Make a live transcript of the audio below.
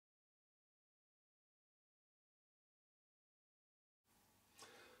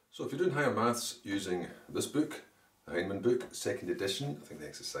So if you're doing higher maths using this book, the Heinemann book, second edition, I think the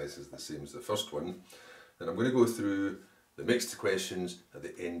exercise is the same as the first one, then I'm going to go through the mixed questions at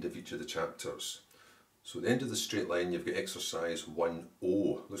the end of each of the chapters. So at the end of the straight line you've got exercise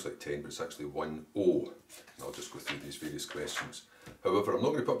 1O, looks like 10 but it's actually 1O, and I'll just go through these various questions. However, I'm not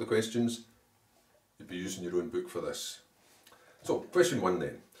going to put up the questions, you'll be using your own book for this. So question 1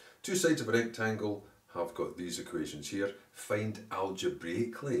 then, two sides of a rectangle have got these equations here. Find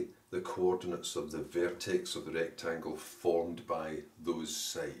algebraically the coordinates of the vertex of the rectangle formed by those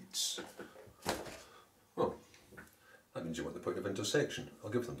sides. Well, that means you want the point of intersection. I'll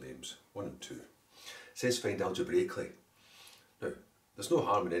give them names, 1 and 2. It says find algebraically. Now, there's no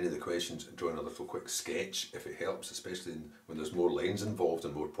harm in any of the questions in drawing a little quick sketch if it helps, especially when there's more lines involved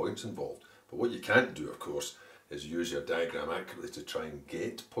and more points involved. But what you can't do, of course, is use your diagram accurately to try and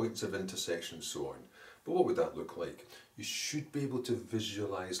get points of intersection and so on. But what would that look like? You should be able to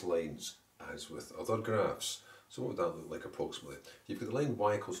visualise lines as with other graphs. So what would that look like approximately? You've got the line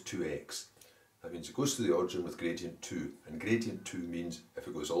y equals 2x. That means it goes to the origin with gradient 2. And gradient 2 means if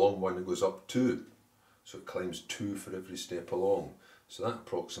it goes along 1 it goes up 2. So it climbs 2 for every step along. So that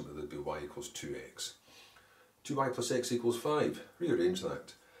approximately would be y equals 2x. 2y plus x equals 5. Rearrange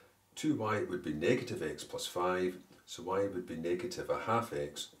that. 2y would be negative x plus 5. So y would be negative a half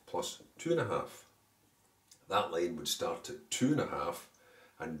x plus 2.5. That line would start at 2.5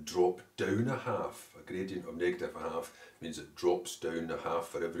 and drop down a half. A gradient of negative a half means it drops down a half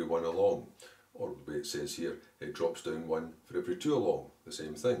for every one along. Or the way it says here, it drops down 1 for every 2 along. The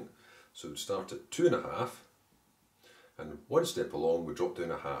same thing. So it would start at 2.5 and one step along would drop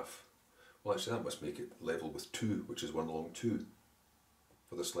down a half. Well, actually that must make it level with 2, which is 1 along 2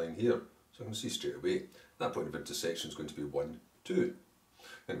 for this line here. So I can see straight away that point of intersection is going to be 1, 2.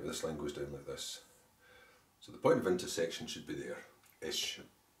 Anyway, this line goes down like this. So the point of intersection should be there-ish.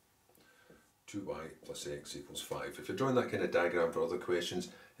 2y plus x equals 5. If you're drawing that kind of diagram for other questions,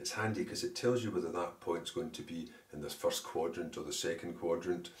 it's handy because it tells you whether that point's going to be in the first quadrant or the second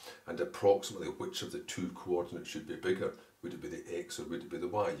quadrant, and approximately which of the two coordinates should be bigger. Would it be the x or would it be the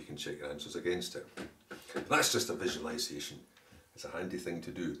y? You can check your answers against it. But that's just a visualisation. It's a handy thing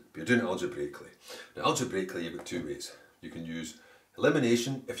to do, but you're doing it algebraically. Now algebraically you've got two ways. You can use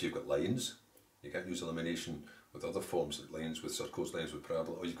elimination if you've got lines. You can't use elimination with other forms like lines with circles, lines with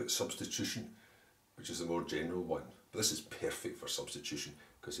parabola, or you've got substitution, which is the more general one. But this is perfect for substitution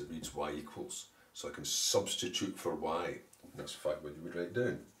because it reads y equals. So I can substitute for y, and that's in fact what you would write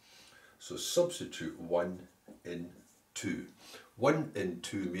down. So substitute 1 in 2. 1 in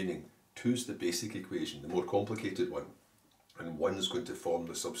 2 meaning 2 is the basic equation, the more complicated one, and 1 is going to form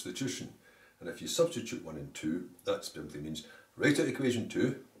the substitution. And if you substitute 1 in 2, that simply means write out equation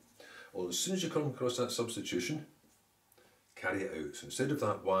 2. Well, as soon as you come across that substitution, carry it out. So instead of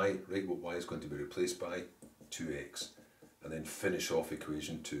that y, write what y is going to be replaced by, 2x, and then finish off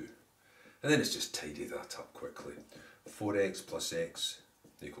equation 2. And then it's just tidy that up quickly. 4x plus x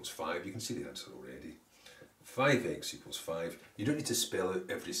equals 5. You can see the answer already. 5x equals 5. You don't need to spell out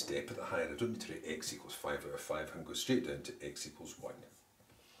every step of the higher. I don't need to write x equals 5 out of 5. I can go straight down to x equals 1.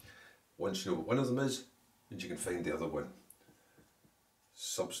 Once you know what one of them is, then you can find the other one.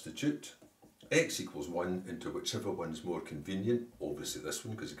 Substitute x equals 1 into whichever one's more convenient, obviously this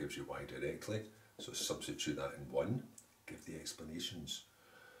one because it gives you y directly, so substitute that in 1, give the explanations,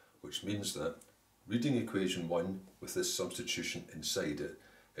 which means that reading equation 1 with this substitution inside it,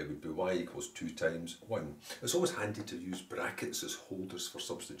 it would be y equals 2 times 1. It's always handy to use brackets as holders for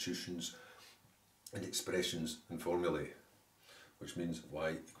substitutions and expressions and formulae, which means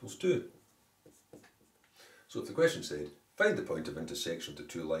y equals 2. So if the question said, find the point of intersection of the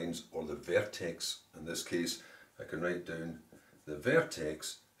two lines, or the vertex. In this case, I can write down the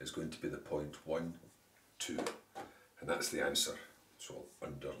vertex is going to be the point 1, 2. And that's the answer. So I'll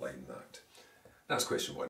underline that. That's question 1.